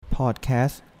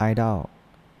Podcast Idol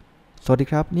สวัสดี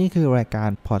ครับนี่คือรายก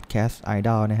าร Podcast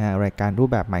Idol นะฮะรายการรู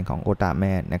ปแบบใหม่ของ OTA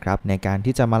MAN นะครับในกา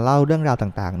รที่จะมาเล่าเรื่องรา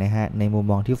วต่างๆนะฮะในมุ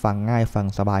มมองที่ฟังง่ายฟั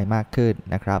งสบายมากขึ้น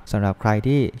นะครับสำหรับใค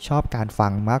รที่ชอบการ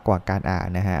ฟังมากกว่ากา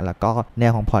รอ่านนะฮะแล้วก็แ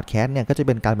นวของ Podcast เนี่ยก็จะเ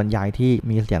ป็นการบรรยาย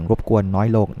ที่มีเสียงรบกวนน้อ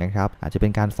ยลงนะครับอาจจะ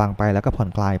เป็นการฟังไปแล้วก็ผ่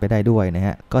อนคลายไปได้ด้วยนะฮ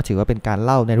ะก็ถือว่าเป็นการ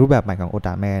เล่าในรูปแบบใหม่ของ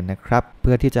OTA MAN นะครับ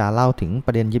เพื่อที่จะเล่าถึงป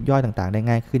ระเด็นยิบย่อยต่างๆ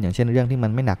ได้ง่ายขึ้นอย่างเช่นเรื่อง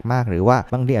ที่มันไม่หนักมากหรือว่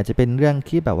าบางทีอาจจะเป็นเรื่อ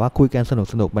งที่แบบว่าคุยกัน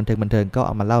สนุกๆบันเทิงก็เอ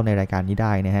ามาเล่าในรายการนี้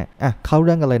ได้นะฮะเข้าเ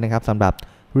รื่องกันเลยนะครับสำหรั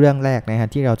บเรื่องแรกนะฮะ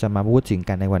ที่เราจะมาพูดถึง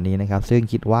กันในวันนี้นะครับซึ่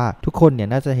งคิดว่าทุกคนเนี่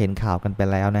ยน่าจะเห็นข่าวกันไ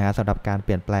ปแล้วนะฮะสำหรับการเป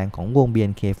ลี่ยนแปลงของวง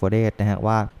BNK48 นะฮะ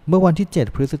ว่าเมื่อวันที่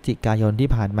7พฤศจิกายนที่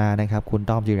ผ่านมานะครับคุ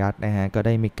ณต้อมจิรัตน์นะฮะก็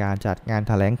ได้มีการจัดงาน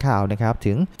แถลงข่าวนะครับ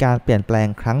ถึงการเปลี่ยนแปล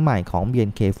งครั้งใหม่ของ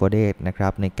BNK48 นะ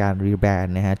ครับในการรีแบร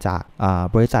นด์นะฮะจาก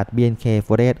บริษัท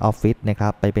BNK48 Office นะ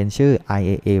ครับไปเป็นชื่อ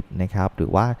iAM นะครับหรือ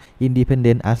ว่า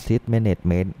Independent Asset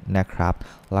Management นะครับ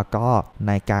แล้วก็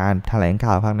ในการแถล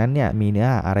งข่าวครั้งนั้นเนี่ยมีเนื้อ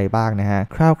หาอะไรบ้างนะฮะ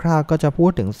คร่าวๆก็จะพู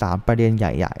ดถึง3ประเด็นใ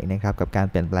หญ่ๆนะครับกับการ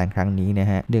เปลี่ยนแปลงครั้งนี้น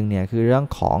ะฮะหนึ่งเนี่ยคือเรื่อง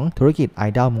ของธุรกิจ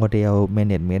Idol Model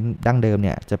Management ดั้งเดิม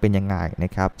เนี่ยจะเป็นยังไง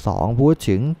นะครับ2พู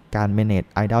ดถึงการ manage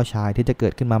Idol ชายที่จะ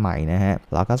เกิดขึ้นมาใหม่นะฮะ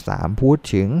แล้วก็3พู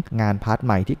ดถึงงานพาร์ท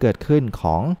ใหม่ที่เกิดขึ้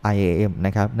นของ iAM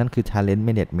นะครับนั่นคือ Talent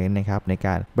Management นะครับใน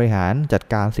การบริหารจัด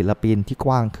การศิลปินที่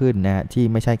กว้างขึ้นนะฮะที่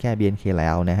ไม่ใช่แค่ BNK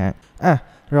แล้วนะฮะ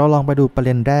เราลองไปดูประเ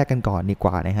ด็นแรกกันก่อนดีก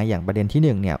ว่านะฮะอย่างประเด็นที่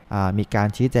1เนี่ยมีก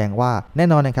ารชี้แจงว่าแน่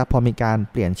นอนนะครับพอมีการ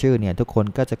เปลี่ยนชื่อเนี่ยทุกค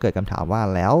นก็จะเกิดคำถามว่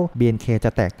าแล้ว BNK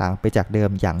จะแตกต่างไปจาก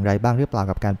เดิมอย่างไรบ้างหรือเปล่า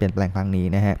กับการเปลี่ยนแปลงครั้ง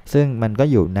นี้นะฮะซึ่งมันก็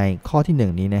อยู่ในข้อที่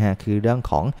1นี้นะฮะคือเรื่อง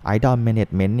ของ Idol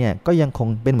Management เนี่ยก็ยัง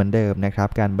คงเป็นเหมือนเดิมนะครับ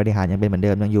การบริหารยังเป็นเหมือน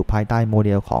เดิมยังอยู่ภายใต้โมเ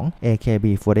ดลของ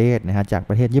AKB48 นะฮะจา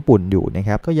กประเทศญี่ปุ่นอยู่นะ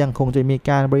ครับก็ยังคงจ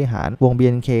ะมีการบริหารวง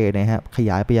BNK นะฮะ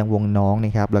ขยายไปยังวงน้องน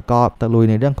ะครับแล้วก็ตะลุย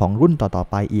ในเรื่องของรุ่นต่อ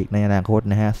ๆไปอีกในอนาค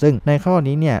ตนะซึ่งในข้อ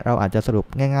นี้เนี่ยเราอาจจะสรุป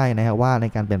ง่ายๆนะฮะว่าใน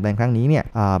การเปลี่ยนแปลงครั้งนี้เนี่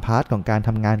ยพาร์ทของการ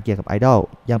ทำงานเกี่ยวกับไอดอ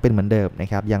ลยังเป็นเหมือนเดิมนะ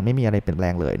ครับยังไม่มีอะไรเปลี่ยนแปล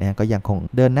งเลยนะฮะก็ยังค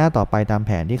งเดินหน้าต่อไปตามแ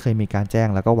ผนที่เคยมีการแจ้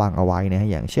งแล้วก็วางเอาไว้นะฮะ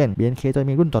อย่างเช่น BNK จะ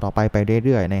มีรุ่นต่อๆไป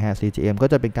เรื่อยๆนะฮะ CGM ก็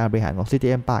จะเป็นการบริหารของ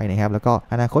CGM ไปนะครับแล้วก็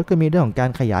อนาคตก็มีเรื่องของ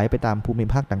การขยายไปตามภูมิ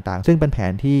ภาคต่างๆซึ่งเป็น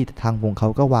แผนที่ทางวงเ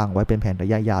ขาก็วางไว้เป็นแผนร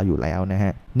ะยะยาวอยู่แล้วนะ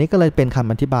ฮะนี่ก็เลยเป็นคำ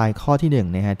อธิบายข้อที่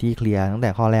1นะฮะที่เคลียร์ตั้ง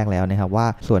แต่ข้อแรกแล้วนะครั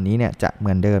บว่าส่วนนี้เนี่ยจะเหมื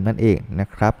อนเดิมนั่นเองน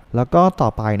ะครับแล้วก็ต่อ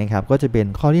ไปนะครับก็จะเป็น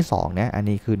ข้อที่2นะอั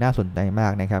นนี้คือน่าสนใจ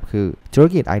มากนะครับคือธุ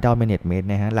รกิจ Idol Management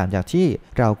นะฮะหลังจากที่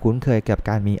เราคุ้นเคยกั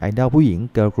บการมีไอดอลผู้หญิง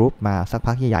Girl Group มาสั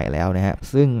กพักใหญ่ๆแล้วนะฮ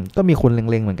ะซึ่งก็มีคนเ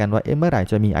ล็งๆเหมือนกันว่าเมื่อไ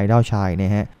หร่จะมีไอดอลชายน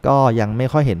ะฮะก็ยัง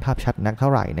ไม่ค่อยเห็นภาพชัดนักเท่า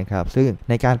ไหร่นะครับซึ่ง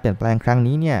ในการเปลี่ยนแปลงครั้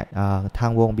งนี้เนี่ยท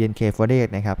างวง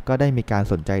BNK48 นะครับก็ได้มีการ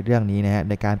สนใจเรื่องนี้นะฮ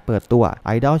ะในการเปิดตัวไ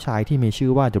อดอลชายที่มี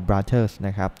ชื่อว่า The Brothers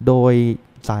นะครับโด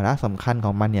ยสาระสำคัญ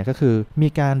ของมันเนี่ยก็คือมี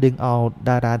การดึงเอ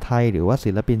าดาราไทยหรือว่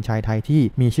าศิลปินชายไทยที่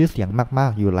มีชื่อเสียงมาก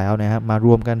ๆอยู่แล้วนะครับมาร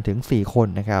วมกันถึง4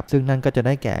คนนะครับซึ่งนั่นก็จะ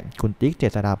ได้แก่คุณติ๊กเ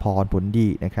จษฎาพรผล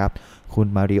ดีนะครับคุ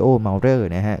ณมาริโอเมาเร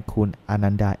อร์นะฮะคุณ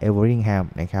อนันดาเอเวอริงแฮ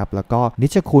มนะครับแล้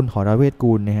วก็นิชคุณหรเวช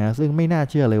กุลนะฮะซึ่งไม่น่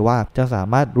าเชื่อเลยว่าจะสา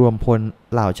มารถรวมพ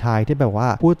ลเหล่าชายที่แบ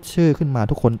บว่าพูดชื่อขึ้นม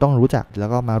าทุกคนต้องรู้จักแล้ว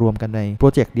ก็มารวมกันในโป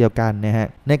รเจกต์เดียวกันนะฮะ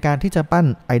ในการที่จะ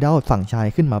ปั้นไอดอลฝั่งช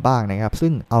ายขึ้นมาบ้างนะครับ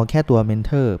ซึ่งเอาแค่ตัวเมน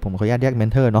เทอร์ผมขออนุญาตเรียกเม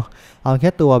นเทอร์เนาะเอาแ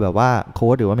ค่ตัวแบบว่าโค้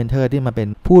ชหรือว่าเมนเทอร์ที่มาเป็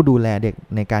นผู้ดูแลเด็ก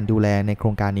ในการดูแลในโคร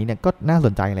งการนี้เนี่ยก็น่าส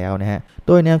นใจแล้วนะฮะโ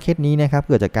ดยแนวคิดนี้นะครับเ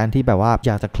กิดจากการที่แบบว่า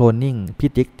อยากจะโคลนนิ่ง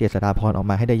พี่ติ๊กเจษฎาพรออ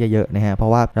กมาให้ได้เยอะๆนะฮะเพรา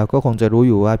ะว่าเราก็คงจะรู้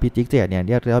อยู่ว่าพี่ติ๊กเจษเนี่ย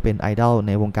เรียกว่าเป็นไอดอ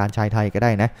ลในวงการชายไทยก็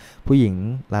ได้นะผู้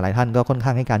หญิงหลายๆท่านก็ค่อ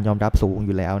นข้างให้การยอมรับสูง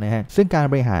อยู่แล้วนะฮะซึ่งกา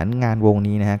รบริหารงานวง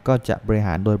นี้นะฮะก็จะบริ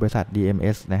หารโดยบริษัท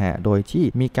DMS นะฮะโดยที่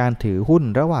มีการถือ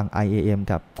หุ้นระหว่าง iAM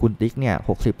กับคุณติ๊กเนี่ย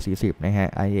60-40นะฮะ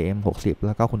iAM 60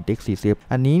แล้วก็คุณติ๊ก40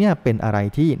อันนี้เนี่ยเป็นอะไ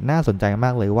รที่น่าสนใจม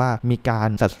ากเลยว่ามี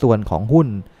การสัดส่วนของหุ้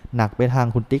นหนักไปท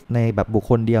างคุณติ๊กในแบบบุ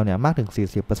คคลเดียวเนี่ยมากถึง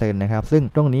 40% นะครับซึ่ง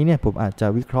ตรงนี้เนี่ยผมอาจจะ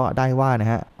วิเคราะห์ได้ว่าน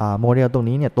ะฮะโมเดลตร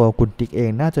งนี้เนี่ยตัวคุณติ๊กเ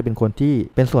องน่าจะเป็นคนที่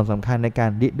เป็นส่วนสำคัญในก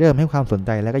ารริเริ่มให้ความสน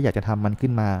ใจแล้วก็อยากจะทำมันขึ้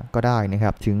นมาก็ได้นะ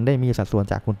ครับถึงได้มีสัดส่ว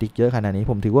นจากคุณติ๊กเยอะขนาดนี้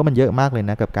ผมถือว่ามันเยอะมากเล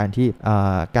ยนะกับการที่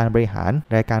การบริหา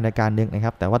รรายการนึงนะ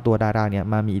ครับแต่ว่าตัวดาราเนี่ย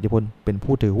มามีอิทธิพลเป็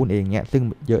นผู้ถือหุ้นเองเนี่ยซึ่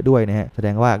งเยอะด้วยนะฮะแสด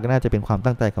งว่าก็น่าจะเป็นควา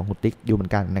มตั้งใจของคุณติ๊กอยู่เหมือ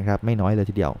นกันนะครับไม่น้อยเลย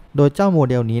ทีเดียวโดยเจ้าโม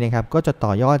เดลนี้นะครับก็จะต่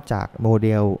อยอดจากโมเ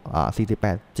ดล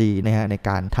48Gนะฮะใน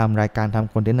การทำรายการท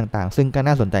ำคอนเทนต์ต่างๆซึ่งก็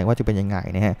น่าสนใจว่าจะเป็นยังไ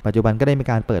งนะฮะปัจจุบันก็ได้มี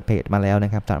การเปิดเพจมาแล้วนะ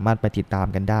ครับสามารถไปติดต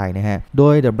ามกันได้นะฮะโด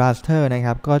ย The Blaster นะ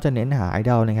ครับก็จะเน้นหาไอ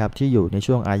ดอลนะครับที่อยู่ใน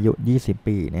ช่วงอายุ20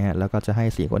ปีนะฮะแล้วก็จะ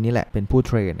ให้4คนนี้แหละเป็นผู้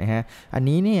เทรนนะฮะอั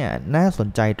นนี้เนี่ยน่า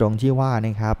สนใจตรงที่ว่าน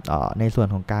ะครับในส่ว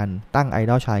นของการตั้งไ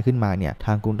อดอลชายขึ้นมาเนี่ย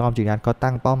ทางคุณต้อมจิรั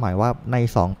ตน์ก็ตั้งเป้าหมายว่าใน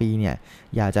2ปีเนี่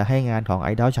ยอยากจะให้งานของ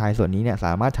ไอดอลชายส่วนนี้เนี่ย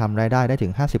สามารถทำรายได้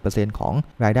ได้ถึง 50% ขอ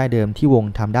งรายได้เดิมที่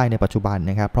วงทำได้ในปัจจุบั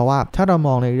นนะครับเพราะว่าถ้าเราม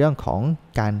องในเรื่องของ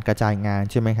การกระจายงาน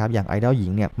ใช่ไหมครับอย่างไอดอล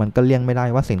หญิงเนี่ยมันก็เลี่ยงไม่ได้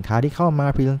ว่าสินค้าที่เข้า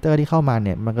มาพรีเซนเตอร์ที่เข้ามา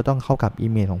เนี่ยมันก็ต้องเข้ากับอีเ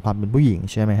มจของความเป็นผู้หญิง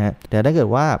ใช่ไหมฮะแต่ถ้าเกิด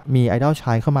ว่ามีไอดอล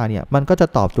ชายเข้ามาเนี่ยมันก็จ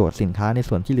ะตอบโจทย์สินค้าใ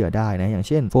นส่วนที่เหลือได้นะอย่างเ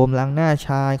ช่นโฟมล้างหน้า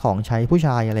ชายของใช้ผู้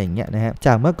ชายอะไรอย่างเงี้ยนะฮะจ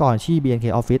ากเมื่อก่อนที่ BNK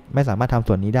Office ไม่สามารถท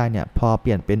ำส่วนนี้ได้เนี่ยพอเป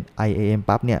ลี่ยนเป็น iAM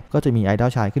ปั๊บเนี่ยก็จะมีไอดอล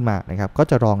ชายขึ้นมานะครั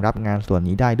บก็จะรองรับงานส่วน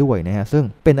นี้ได้ด้วยนะฮะ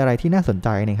ซึ่งเป็นอะไรที่น่าสน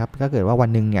ใจนะครับถ้าเกิดว่า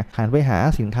วันนึงเนี่ยหันไป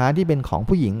หาสินค้าที่เป็นของ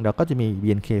ผู้หญิงเราก็จะมี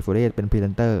BNK Forest เป็นพรีเ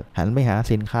ซนเตอร์หันไปหา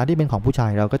สินค้าที่เป็นของผู้ช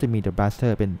ายเราก็จะมี The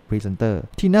Blaster เป็นพรีเซนเต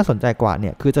อร์ที่น่าสนใจกว่าเ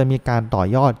นี่ยคือจะมีการต่อย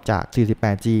อดจาก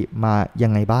 48G มา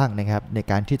ยังไงบ้างนะครับใ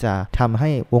นการที่จะทำใ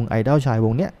ห้วงไอดอลชาย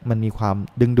วงเนี้ยมันมีความ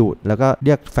ดึงดูดแล้วก็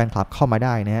เรียกแฟนคลับเข้ามา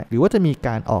ได้นะฮะหรือว่าจะมี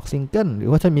การออกซิงเกิลหรื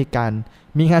อว่าจะ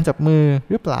มีงานจับมื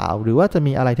อหรือเปล่าหรือว่าจ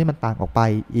ะมีอะไรที่มันต่างออก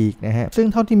ไปอีกนะฮะซึ่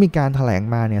งเท่าที่มีการแถล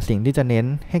งมาเนี่ยสิ่งที่จะเน้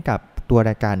นให้กับตัว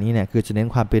รายการนี้เนี่ยคือจะเน้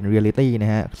นความเป็นเรียลลิตี้น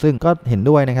ะฮะซึ่งก็เห็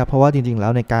นด้วยนะครับเพราะว่าจริงๆ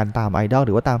แล้วในการตามไอดอลห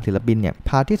รือว่าตามศิลปินเนี่ย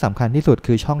พาร์ทที่สำคัญที่สุ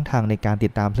ดคือช่องทางในการติ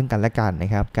ดตามซึ่งกันและกันน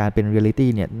ะครับการเป็นเรียลลิตี้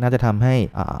เนี่ยน่าจะทำ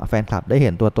ให้แฟนคลับได้เห็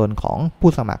นตัวตนขอ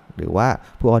งผู้สมัครหรือว่า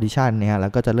ผู้ออดิชั่นนะฮะแล้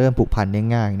วก็จะเริ่มผูกพัน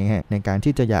ได้ง่ายนะฮะในการ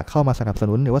ที่จะอยากเข้ามาสนับส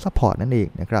นุนหรือว่าซัพพอร์ตนั่นเอ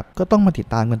งนะครับก็ต้องมาติด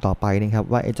ตามกันต่อไปนะครั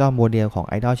บว่าไอ้เจ้าโมเดลขอ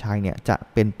งไอดอลชายเนี่ยจะ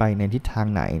เป็นไปในทิศท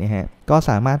างไหนนะฮ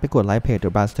ะก็สามารถไปกดไลค์เพจ The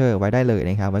Blaster ไว้ได้เล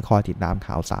ยนะครับไว้คอยติดตา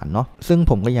มข่าวสารเนาะซึ่ง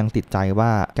ผมก็ยังติดใจว่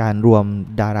าการรว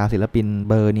มดาราศิลปินเ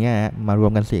บอร์นี้มาร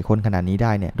วมกัน4คนขนาดนี้ไ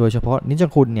ด้เนี่ยโดยเฉพาะนิจ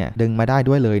คุณเนี่ยดึงมาได้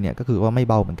ด้วยเลยเนี่ยก็คือว่า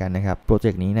ไม่เบาเหมือนกันนะครับโปรเจ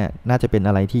กต์นี้เนี่ยน่าจะเป็น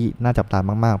อะไรที่น่าจับตาม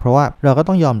ากๆเพราะว่าเราก็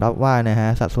ต้องยอมรับว่านะฮ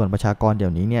ะสัดส่วนประชากรเดี๋ย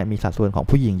วนี้เนี่ยมีสัดส่วนขอ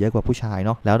งผู้หญิงเยอะกว่าผู้ชายเน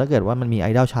าะแล้วถ้าเกิดว่ามันมีไ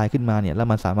อดอลชายขึ้นมาเนี่ยแล้ว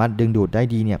มันสามารถดึงดูดได้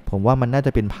ดีเนี่ยผมว่ามันน่า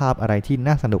จะเป็นภาพอะไรที่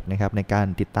น่าสนุกนะครับในก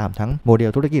ารติดตามทั้งโมเด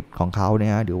ลธุรกิจของเขาน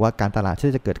ะฮะหรือว่าการตลา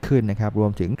ดที่จะเกิดขึ้นนะครับรว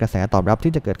มถึงกระแสตอบรั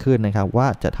บที่จะเกิดขึ้นนะครับว่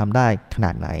าจะทำได้ขน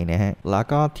าดไหนนะฮะแล้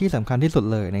วก็ที่สำคัญที่สุ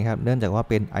ดเลยนะครับเนื่องจากว่า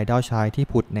เป็นไอดอลชาย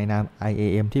ที่ผุดในนาม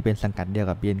iAM ที่เป็นสังกัดเดียว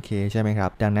กับ BNK ใช่ไหม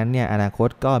ครับดังนั้นเนี่ยอนาค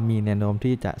ตก็มีแนวโน้ม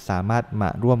ที่จะสามารถม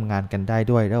าร่วมงานกันได้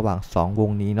ด้วยระหว่าง2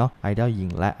วงนี้เนาะไอดอล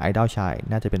หญิงและไอดอลชา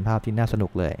ยน่าจะเป็นภาพที่น่าสนุ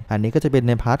กเลยอันนี้ก็จะเป็น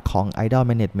ในพาร์ทของไอดอลแ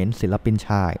มเนจเมนต์ศิลปินช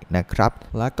ายนะครับ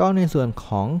แล้วก็ในส่วน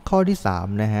ของข้อที่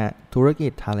3นะฮะธุ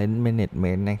รกิจ Talent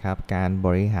Management นะครับการบ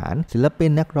ริหารศิลปิ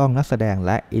นนักร้องนักแสดงแ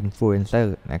ละอินฟลูเอนเซอ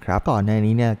ร์นะครับก่อนใน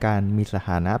นี้เนี่ยการมีส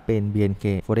ถานะเป็น BNK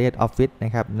Forest Office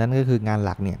นะครับนั่นก็คืองาน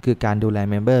หลักเนี่ยคือการดูแ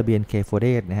ลเมมเบอร์ BNK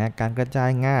Forest นะฮะการกระ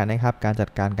จายงานนะครับกา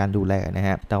รจัดการดูแลนะฮ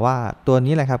ะแต่ว่าตัว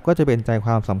นี้แหละครับก็จะเป็นใ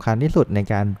จความสำคัญที่สุดใน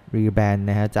การรีแบร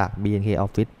นด์นะฮะจาก BNK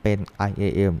Office เป็น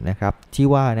iAM นะครับ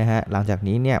ที่ว่านะฮะหลังจา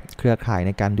กนี้เนี่ยเครือข่าย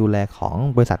ในการดูแลข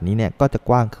องบริษัทนี้เนี่ยก็จะ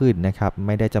กว้างขึ้นนะครับไ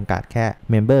ม่ได้จำกัด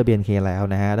แค่เมมเบอร์ BNK แล้ว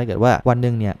นะฮะถ้าเกิดว่าวันห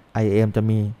นึ่งเนี่ย iAM จะ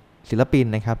มีศิ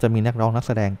ลปินนะครับจะมีนักร้องนัก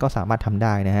แสดงก็สามารถทำ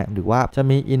ได้นะฮะหรือว่าจะ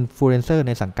มีอินฟลูเอนเซอร์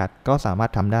ในสังกัดก็สามา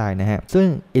รถทำได้นะฮะซึ่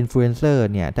งอินฟลูเอนเซ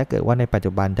อร์เนี่ยถ้าเกิดว่าในปั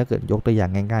จจุบันถ้าเกิดยกตัว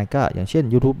อย่างง่ายๆก็อย่างเช่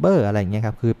นยูทูบเบอร์อะไรอย่างเงี้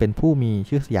ยครับคือเป็น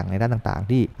ผู้มีชื่อเสียงในด้านต่าง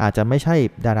ๆที่อาจจะไม่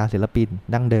ใช่ดาราศิลปิ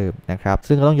นดั้งเดิมนะครั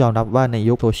บซึ่งก็ต้องยอมรับว่าใน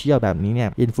ยุคโซเชียลแบบนี้เนี่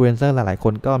ยอินฟลูเอนเซอร์หลายๆ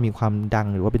คนก็มีความ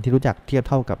ดังหรือว่าเป็นที่รู้จักเทียบ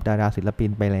เท่ากับดาราศิลปิ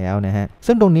นไปแล้วนะฮ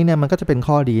ะซึ่งตรงนี้เนี่ยมันก็จะเป็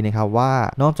นข้อดีนะครับว่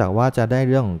านอกจากว่าจะ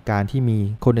ได้เรื่องของการที่มี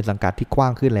คนในสังกัดที่กว้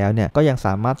างขึ้นแล้วเนี่ยก็ยัง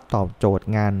สามารถตอบโจทย์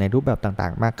งานในรูปแบ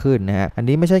บต่างๆมากขึ้นนะฮะอัน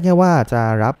นี้ไม่ใช่แค่ว่าจ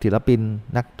ะรับศิลปิน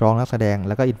นักร้องนักแสดง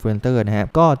แล้วก็อินฟลูเอนเซอร์นะฮะ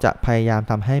ก็จะพยายาม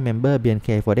ทำให้เมมเบอร์ BNK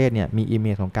Forest เนี่ยมีอิม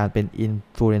เมจของการเป็นอิน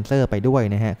ฟลูเอนเซอร์ไปด้ว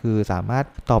ยนะฮะคือสามารถ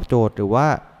ตอบโจทย์หรือว่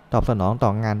าตอบสนองต่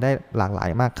องานได้หลากห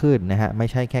ลายมากขึ้นนะฮะ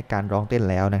ไม่ใช่แค่การร้องเต้น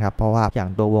แล้วนะครับเพราะว่าอย่า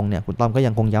งตัววงเนี่ยคุณต้อมก็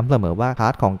ยังคงย้ำเสมอว่าพ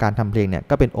าร์ทของการทำเพลงเนี่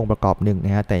ยก็เป็นองค์ประกอบหนึ่ง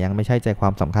นะฮะแต่ยังไม่ใช่ใจคว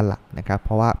ามสำคัญหลักนะครับเ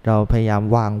พราะว่าเราพยายาม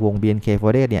วางวง BNK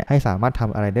Forest เนี่ยให้สามารถ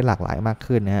ทำอะไรได้หลากหลายมาก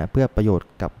ขึ้นนะฮะเพื่อประโย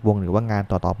ชน์กับวงหรือว่างาน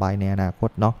ต่อๆไปในอนาค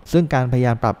ตเนาะซึ่งการพยาย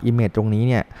ามปรับอิมเมจตรงนี้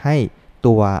เนี่ยให้ตั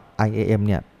ว iAM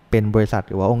เนี่ยเป็นบริษั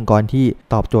ทหรือว่าองค์กร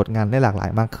ที่ตอบโจทย์งานได้หลากห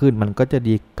ลายมากขึ้นมันก็จ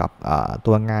ะดีกับ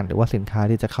ตัวงานหรือว่าสินค้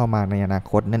าที่จะเข้ามาในอน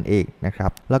าคตนั่นเองนะ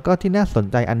ครับแล้วก็ที่น่าสน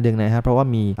ใจอันนึงนะครับเพราะว่า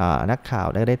มีนักข่า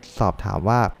วได้สอบถาม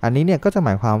ว่าอันนี้เนี่ยก็จะหม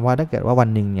ายความว่าถ้าเกิดว่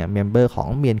าวันหนึ่งเนี่ยเมมเบอร์ขอ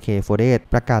ง BNK Forest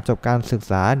ประกาศจบการศึก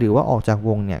ษาหรือว่าออกจากว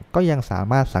งเนี่ยก็ยังสาม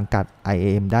ารถสังกัด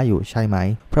iAM ได้อยู่ใช่ไห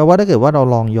มเพราะว่าถ้าเกิดว่าเรา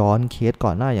ลองย้อนเคสก่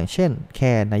อนหน้าอย่างเช่นแ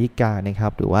ค่นายิกานะ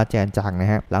ครับหรือว่าแจนจังน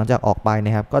ะฮะหลังจากออกไปน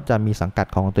ะครับก็จะมีสังกั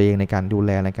ดของตัวเองในการดูแ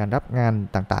ลในการรับงาน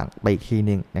ต่างๆไปอีกที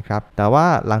นึงนะครับแต่ว่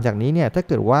าหลังจากนี้เนี่ยถ้าเ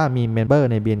กิดว่ามีเมมเบอร์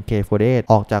ใน BNK Forest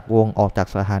ออกจากวงออกจาก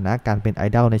สถานะการเป็นไอ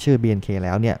ดอลในชื่อ BNK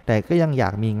แล้วเนี่ยแต่ก็ยังอ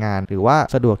ยากมีงานหรือว่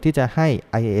าสะดวกที่จะให้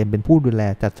iAM เป็นผู้ดูแ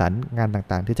ลจัดสรรงาน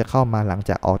ต่างๆที่จะเข้ามาหลัง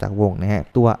จากออกจากวงนะฮ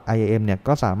ะตัว iAM เนี่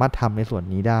ยก็สามารถทำในส่ว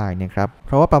นนี้ได้นะครับเ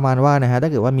พราะว่าประมาณว่านะฮะถ้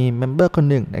าเกิดว่ามีเมมเบอร์คน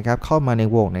หนึ่งนะครับเข้ามาใ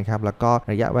นวงนะครับแล้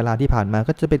วก็ระยะเวลาที่ผ่านมา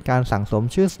ก็จะเป็นการสั่งส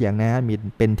มชื่อเสียงนะฮะมี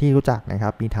เป็นที่รู้จักนะค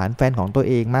รับมีฐานแฟนของตั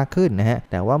วเองมากขึ้นนะฮ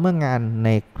ะแต่ว่าเมื่องา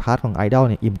นในพาร์ทของไอดอล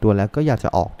เนี่ย อิ่มตัวแล้วก็อยากจะ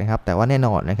ออกนะครับแต่ว่าแน่น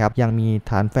อนนะครับยังมี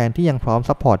ฐานแฟนที่ยังพร้อม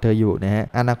ซัพพอร์ตเธออยู่นะฮะ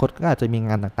อนาคตก็อาจจะมีง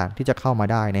านต่างๆที่จะเข้ามา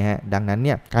ได้นะฮะดังนั้นเ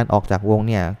นี่ยการออกจากวง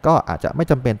เนี่ยก็อาจจะไม่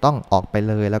จำเป็นต้องออกไป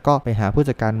เลยแล้วก็ไปหาผู้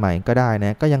จัดการใหม่ก็ได้น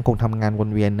ะก็ยังคงทำงานวน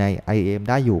เวียนใน iAM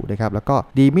ได้อยู่นะครับแล้วก็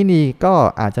ดีไม่ดีก็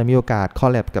อาจจะมีโอกาสคอล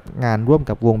แลบกับงานร่วม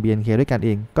กับวง BNK ด้วยกันเอ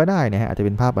งก็ได้นะฮะอาจจะเ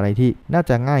ป็นภาพอะไรที่น่า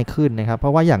จะง่ายขึ้นนะครับเพรา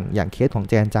ะว่าอย่างเคสของ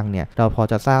แจนจังเนี่ยเราพอ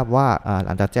จะทราบว่าห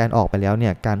ลังจากแจนออกไปแล้วเนี่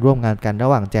ยการร่วมงานกันระ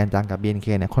หว่างแจนจังกับ BNK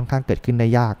เนี่ยค่อนข้างเกิดขึ้นได้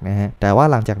ยากนะฮะแต่ว่า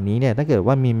หลังจากนี้เนี่ยถ้าเกิด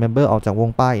ว่ามีเมมเบอร์ออกจากวง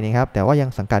ไปนะครับแต่ว่ายัง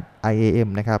สังกัด iAM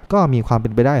นะครับก็มีความเป็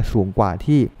นไปได้สูงกว่า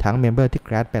ที่ทั้งเมมเบอร์ที่แก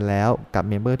รดไปแล้วกับ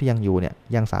เมมเบอร์ที่ยังอยู่เนี่ย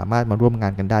ยังสามารถมาร่วมงา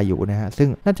นกันได้อยู่นะฮะซึ่ง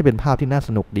น่าจะเป็นภาพที่น่าส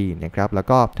นุกดีนะครับแล้ว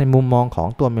ก็ในมุมมองของ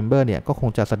ตัวเมมเบอร์เนี่ยก็คง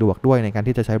จะสะดวกด้วยในการ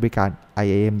ที่จะใช้บริการ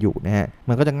iAM อยู่นะฮะ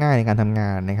มันก็จะง่ายในการทำง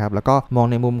านนะครับแล้วก็มอง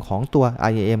ในมุมของตัว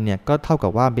iAM เนี่ยก็เท่ากั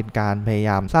บว่าเป็นการพยาย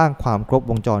ามสร้างความครบ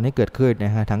วงจรให้เกิดขึ้นน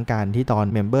ะฮะทั้งการที่ตอน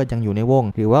เมมเบอร์ยังอยู่ในวง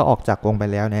หรือว่าออกจากวงไป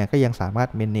แล้วนะก็ยังสามารถ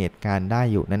manage งานได้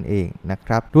อยู่นั่นเองนะค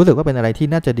รับรู้สึกว่าเป็นอะไรที่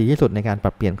น่าจะดีที่สุดในการป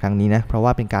รับเปลี่ยนครั้งนี้นะเพราะว่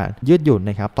าเป็นการยืดหยุ่น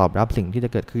นะครับตอบรับสิ่งที่จะ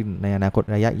เกิดขึ้นในอนาคต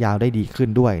ระยะยาวได้ดีขึ้น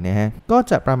ด้วยนะฮะก็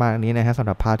จะประมาณนี้นะฮะสำห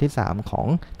รับพาร์ทที่3ของ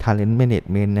Talent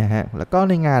Management นะฮะแล้วก็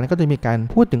ในงานก็จะมีการ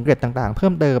พูดถึงเกร็ดต่างๆเพิ่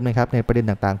มเติมนะครับในประเด็น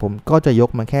ต่างๆผมก็จะยก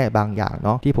มาแค่บางอย่างเน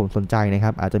าะที่ผมสนใจนะค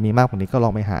รับอาจจะมีมากกว่านี้ก็ลอ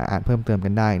งไปหาอ่านเพิ่มเติมกั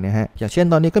นได้นะฮะอย่างเช่น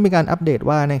ตอนนี้ก็มีการอัปเดต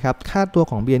ว่านะครับค่าตัว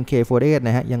ของ BNK48 น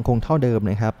ะฮะยังคงเท่าเดิม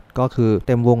นะครับก็คือเ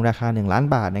ต็มวงราคา1ล้าน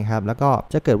บาทนะครับแล้วก็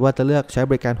จะเกิดว่าจะเลือกใช้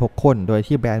บริการ6คนโดย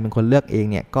ที่แบรนด์เป็นคนเลือกเอง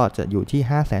เนี่ยก็จะอยู่ที่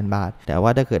 500,000 บาทแต่ว่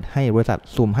าถ้าเกิดให้บริษัท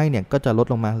สุ่มให้เนี่ยก็จะลด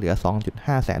ลงมาเหลือ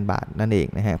 2.5 แสนบาทนั่นเอง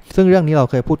นะฮะซึ่งเรื่องนี้เรา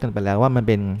เคยพูดกันไปแล้วว่ามันเ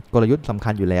ป็นกลยุทธ์สำคั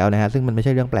ญอยู่แล้วนะฮะซึ่งมันไม่ใ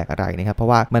ช่เรื่องแปลกอะไรนะครับเพราะ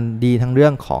ว่ามันดีทั้งเรื่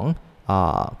องของ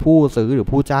ผู้ซื้อหรือ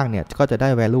ผู้จ้างเนี่ยก็จะได้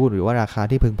value หรือว่าราคา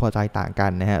ที่พึงพอใจต่างกั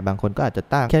นนะฮะบางคนก็อาจจะ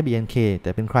ตั้งแค่ BNK แ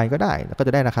ต่เป็นใครก็ได้แล้วก็จ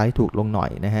ะได้ราคาที่ถูกลงหน่อย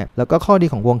นะฮะแล้วก็ข้อดี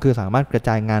ของวงคือสามารถกระจ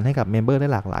ายงานให้กับเมมเบอร์ได้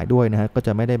หลากหลายด้วยนะฮะก็จ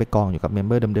ะไม่ได้ไปกองอยู่กับเมมเ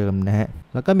บอร์เดิมๆนะฮะ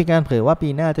แล้วก็มีการเผยว่าปี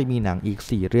หน้าจะมีหนังอีก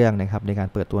4เรื่องนะครับในการ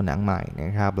เปิดตัวหนังใหม่น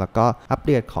ะครับแล้วก็อัปเ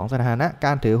ดตของสถานะก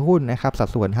ารถือหุ้นนะครับสัด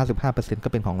ส่วน 55% ก็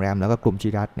เป็นของแรมแล้วก็กลุ่มจิ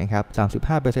รัตนะครับ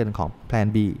 35% ของ Plan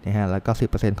B นะฮะแล้วก็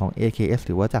 10% ของ AKS ห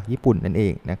รือว่าจากญี่ปุ่นนั่นเอ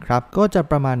งนะครับก็จะ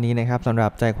ประมาณนี้นะครับสำหรั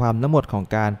บใจความทั้งหมดของ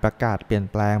การประกาศเปลี่ยน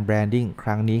แปลงแบรนดิ้งค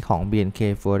รั้งนี้ของ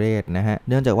BNK48 นะฮะ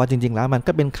เนื่องจากว่าจริงๆแล้วมัน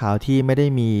ก็เป็นข่าวที่ไม่ได้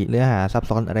มีเนื้อหาซับ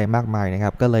ซ้อนอะไรมากมายนะครั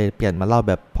บก็เลยเปลี่ยนมาเล่าแ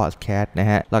บบพอดแคสต์นะ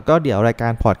ฮะแล้วก็เดี๋ยวรายกา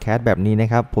รพอดแคสต์แบบนี้นะ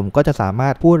ครับผมก็จะสามา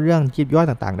รถพูดเรื่องยิบย่อย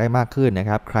ต่างๆได้มากขึ้นนะ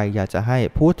ครับใครอยากจะให้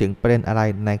พูดถึงประเด็นอะไร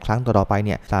ในครั้งต่อๆไปเ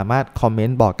นี่ยสามารถคอมเมน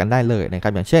ต์บอกกันได้เลยนะครั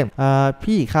บอย่างเช่น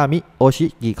พี่คามิโอชิ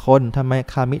กี่คนทำไม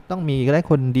คามิต้องมีได้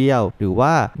คนเดียวหรือว่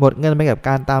าหมดเงินไปกับก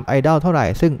ารตามไอดอลเท่าไหร่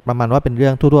ซึ่งประมาณว่าเป็นเรื่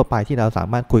องทั่วๆไปที่เราสา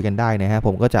มารถคุยกันได้นะฮะผ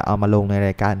มก็จะเอามาลงในร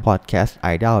ายการพอดแคสต์ไอ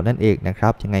ดอลนั่นเองนะครั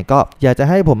บยังไงก็อยากจะ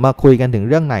ให้ผมมาคุยกันถึง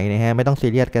เรื่องไหนนะฮะไม่ต้องซี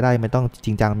เรียสก็ได้ไม่ต้องจ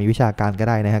ริงจังมีวิชาการก็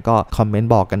ได้นะฮะก็คอมเมนต์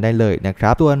บอกกันได้เลยนะครั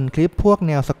บส่วนคลิปพวกแ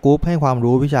นวสกู๊ปให้ความ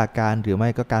รู้วิชาการหรือไม่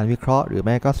ก็การวิเคราะห์หรือไ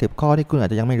ม่ก็10ข้อที่คุณอาจ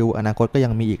จะยังไม่รู้อนาคตก็ยั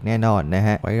งมีอีกแน่นอนนะฮ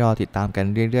ะไว้รอติดตามกัน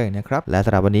เรื่อยๆนะครับและส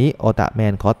ำหรับวันนี้โอตาแม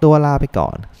นขอตัวลาไปก่อ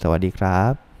นสวัสดีครั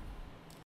บ